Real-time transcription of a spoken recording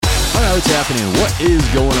What's happening? What is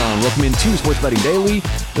going on? Welcome into Sports Betting Daily.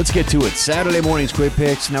 Let's get to it. Saturday morning's quick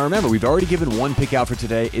picks. Now remember, we've already given one pick out for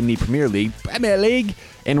today in the Premier League,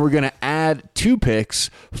 and we're going to add two picks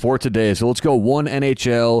for today. So let's go one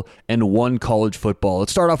NHL and one college football.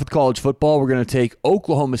 Let's start off with college football. We're going to take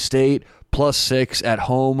Oklahoma State +6 at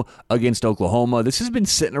home against Oklahoma. This has been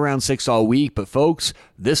sitting around 6 all week, but folks,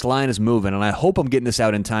 this line is moving, and I hope I'm getting this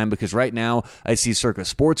out in time because right now I see Circa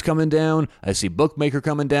Sports coming down, I see Bookmaker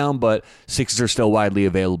coming down, but 6s are still widely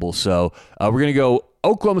available. So we're going to go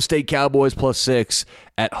Oklahoma State Cowboys +6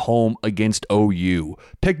 at home against OU.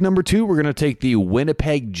 Pick number 2, we're going to take the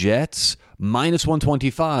Winnipeg Jets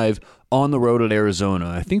 -125 on the road at Arizona.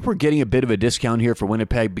 I think we're getting a bit of a discount here for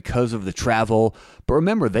Winnipeg because of the travel. But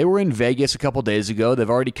remember, they were in Vegas a couple days ago. They've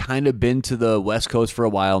already kind of been to the West Coast for a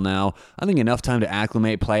while now. I think enough time to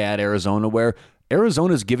acclimate, play at Arizona, where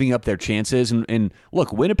Arizona's giving up their chances. And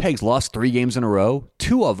look, Winnipeg's lost 3 games in a row,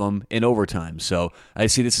 2 of them in overtime. So I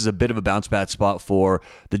see this as a bit of a bounce-back spot for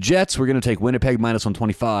the Jets. We're going to take Winnipeg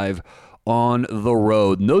 -125 on the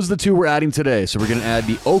road. And those are the 2 we're adding today. So we're going to add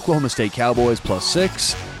the Oklahoma State Cowboys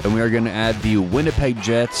 +6, and we are going to add the Winnipeg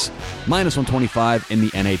Jets -125 in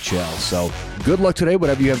the NHL. So good luck today,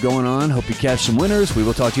 whatever you have going on. Hope you catch some winners. We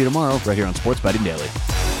will talk to you tomorrow right here on Sports Betting Daily.